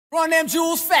Run them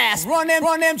jewels fast, run them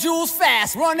jewels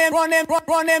fast, run them, fuck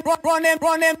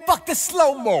the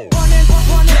slow-mo.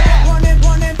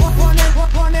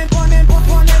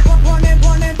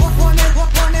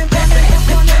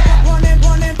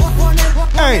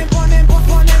 Hey.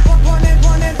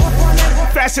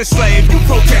 Fascist slave, you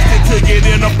protested to get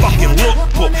in a fucking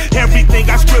lookbook. Everything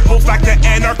I scribbles like the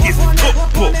Anarchist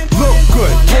Cookbook. Look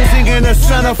good, posing in the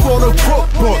centerfold of Crook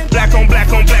Book. Black on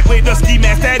black with a ski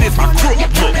mask, that is my Crook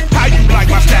Book. How you like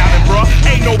my stylin, bruh?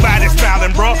 Ain't nobody styling,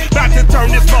 bruh. About to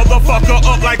turn this motherfucker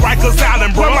up like Riker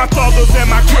styling, bruh. My thuggers and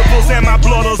my cripples and my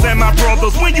bloodles and my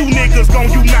brothers. When you niggas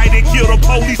gon' unite and kill the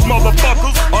police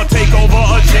motherfuckers, or take over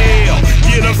a jail,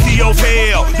 get them CO's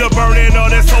hell. The burnin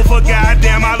of that sulfur,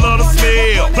 goddamn, I love the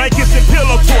smell. Blankets and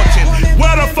pillow torching,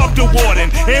 where the fuck the warden?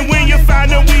 And when you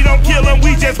find them, we don't kill them,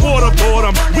 we just waterboard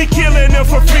them. We killing them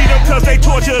for freedom, cause they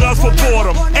tortured us for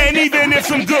boredom. And even if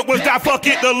some good ones die, fuck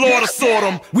it, the Lord will sort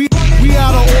them. We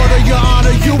out of order, your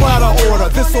honor, you out of order.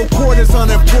 This whole court is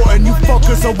unimportant, you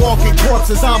fuckers are walking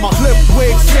corpses. I'm a clip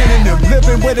wig synonym,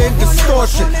 living within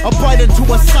distortion. I bite into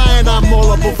a cyanide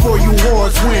molar before you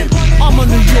whores win. I'm a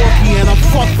New Yorkie and I'm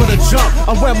fucked for the jump.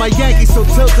 I wear my Yankees so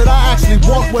tilted, I actually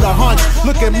walk with a hunch.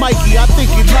 Look at Mikey, I think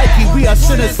he'd like you, we are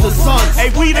sinister sons. Hey,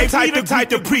 we the type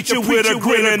to preach you with a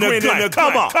grin and a gun.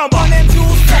 Come on. Run them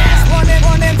jewels fast, run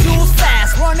them jewels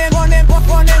fast, run them jewels fast,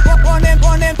 run them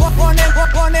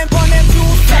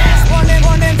jewels fast,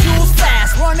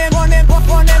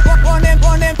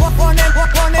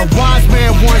 A wise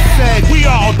man once said, we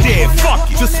all dead,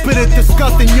 fuck it. Just spit it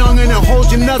disgusting youngin' and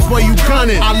hold your nuts while you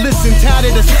gunning. I listened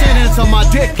tatted a sentence on my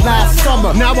dick last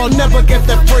summer. Now I'll never get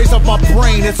that phrase off my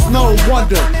brain, it's no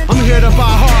wonder. I'm here to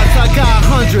buy hearts, I got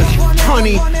hundreds.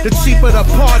 Honey, the cheaper the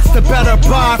parts, the better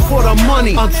buy for the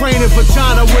money. I'm training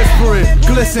vagina whispering,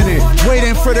 glistening,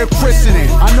 waiting for the christening.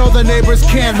 I know the neighbors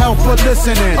can't help but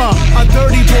listening. A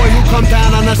dirty boy who come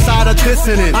down on the side of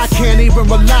dissonance. I can't even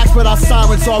relax without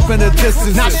sirens off in the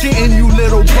distance. Not shitting you,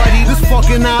 little buddy, this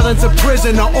fucking island's a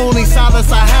prison. The only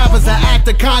solace I have is an act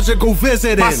of conjugal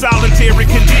visiting. My solitary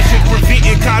conditions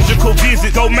preventing conjugal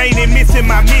visits. Domaining missing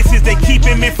my misses, they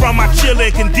keeping me from my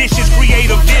chilling conditions.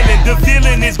 Create a villain, the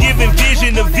villain is giving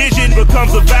vision. The vision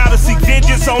becomes a vow to seek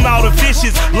vengeance on all the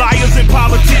vicious liars and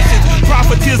politicians,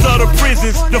 profiteers of the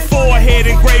prisons, the forehead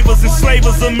engravers,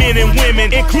 enslavers of men and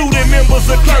women, including members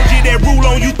of clergy that rule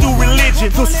on you through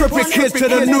religion. So strip your kids to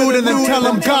the nude and then tell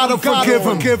them God will forgive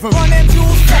them. Run them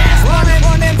jewels fast, run them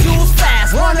jewels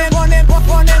fast, run them jewels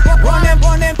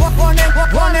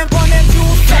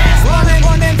fast,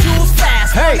 run them jewels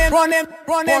fast, hey, run them.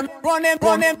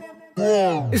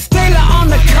 It's Taylor on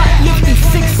the cut, lifting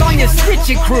 6 on your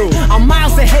stitching crew. I'm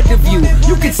miles ahead of you,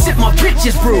 you can sip my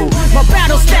bitches brew. My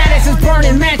battle status is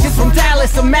burning mansions from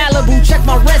Dallas to Malibu. Check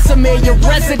my resume, your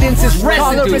residence is residue.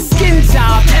 Call her a skin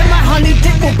job, and my honey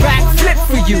dick will backflip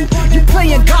for you. You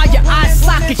playing God, your eye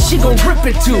socket, she gon' rip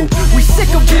it too. We sick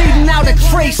of bleeding out a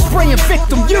tray, spraying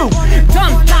victim you.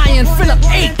 Done dying, fill up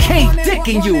AK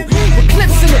dicking you. With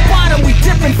clips in the bottom, we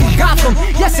dipping from Gotham.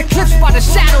 Yes, eclipsed by the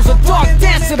shadows, a dark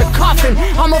dance to the coffin.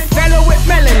 I'm a fellow with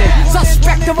melanin,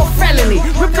 suspect of a felony.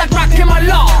 With black rock in my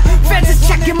law, feds is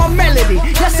checking my melody.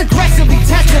 Yes, aggressively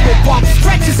tested with bomb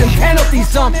stretches and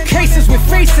penalties. Cases we're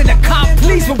facing a cop,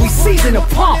 please, but we season a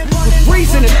pump. With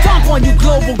reason to dump on you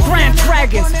global grand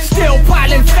dragons. Still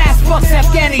piling fast bucks,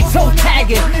 Afghani toe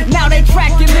tagging. Now they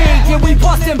tracking me, yeah, we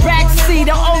busting backseat.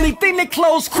 The only thing that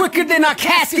close quicker than our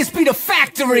caskets be the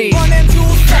factory. Run them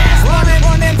jewels fast, run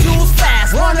them jewels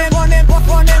fast, run them jewels fast,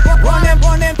 run them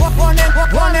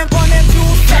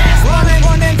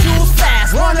jewels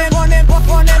fast, run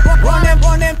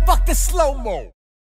them, fuck the slow-mo.